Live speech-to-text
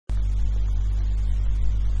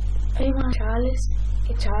Hey bueno, chavales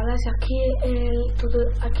y chavalas,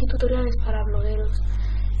 aquí tutoriales para blogueros.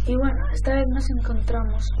 Y bueno, esta vez nos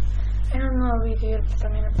encontramos en un nuevo vídeo,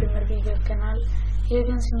 también el primer vídeo del canal, y les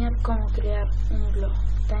voy a enseñar cómo crear un blog,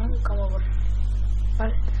 también cómo borrar.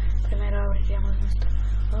 Vale, primero abriríamos nuestro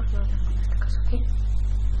navegador, lo tengo en este caso aquí.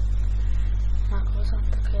 Una cosa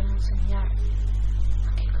que quiero enseñar,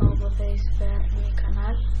 aquí como podéis ver mi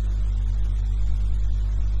canal,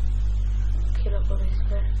 aquí lo podéis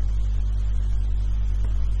ver.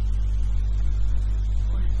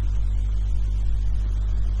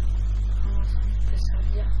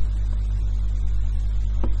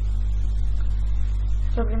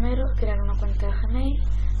 Lo primero, crear una cuenta de Gmail.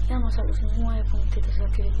 Le damos a los 9 puntitos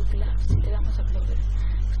aquí de Google. Si le damos a Blogger,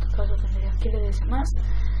 en este caso tendría que le des más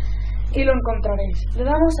y lo encontraréis. Le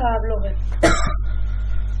damos a Blogger.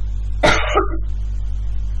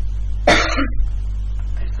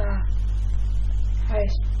 Perdón. A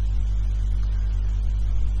eso.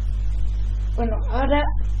 Bueno, ahora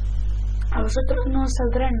a vosotros no os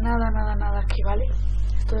saldrá nada aquí, ¿vale?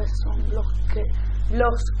 Estos son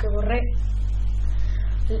blogs que borré.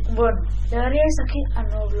 Bueno, le daríais aquí al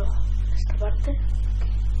nuevo blog, esta parte,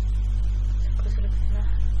 aquí, se puede seleccionar,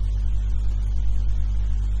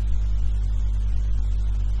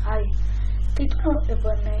 ahí, título le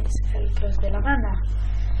ponéis el que os dé la gana.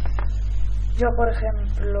 Yo por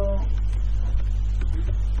ejemplo,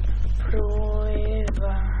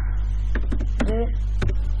 prueba de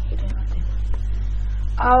idioma.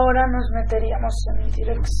 Ahora nos meteríamos en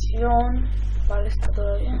dirección. Vale, está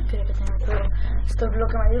todo bien, tiene que tener todo esto es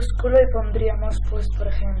bloque mayúsculo y pondríamos pues por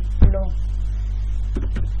ejemplo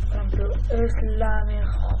es la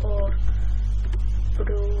mejor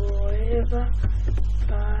prueba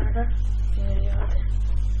para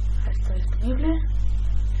está disponible.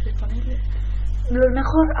 Lo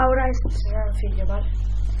mejor ahora es sencillo, vale,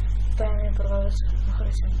 también he probado eso, mejor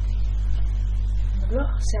es sencillo. El blog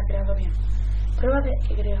se ha creado bien, prueba de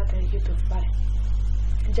Y de YouTube, vale,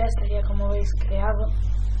 ya estaría como veis creado,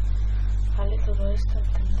 vale, todo esto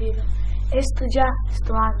entendido. Esto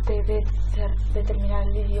antes de terminar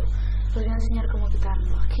el vídeo os voy a enseñar cómo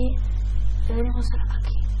quitarlo. Aquí le daremos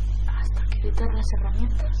aquí hasta que quitar las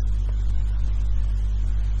herramientas,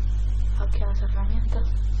 aquí a las herramientas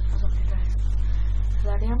vamos a aplicar esto, le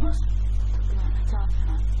daríamos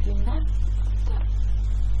blindar, le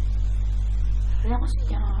daríamos y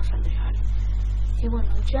ya no vamos a saldría. Y bueno,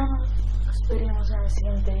 ya nos veremos en el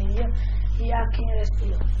siguiente vídeo y aquí me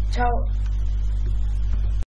despido. Chao.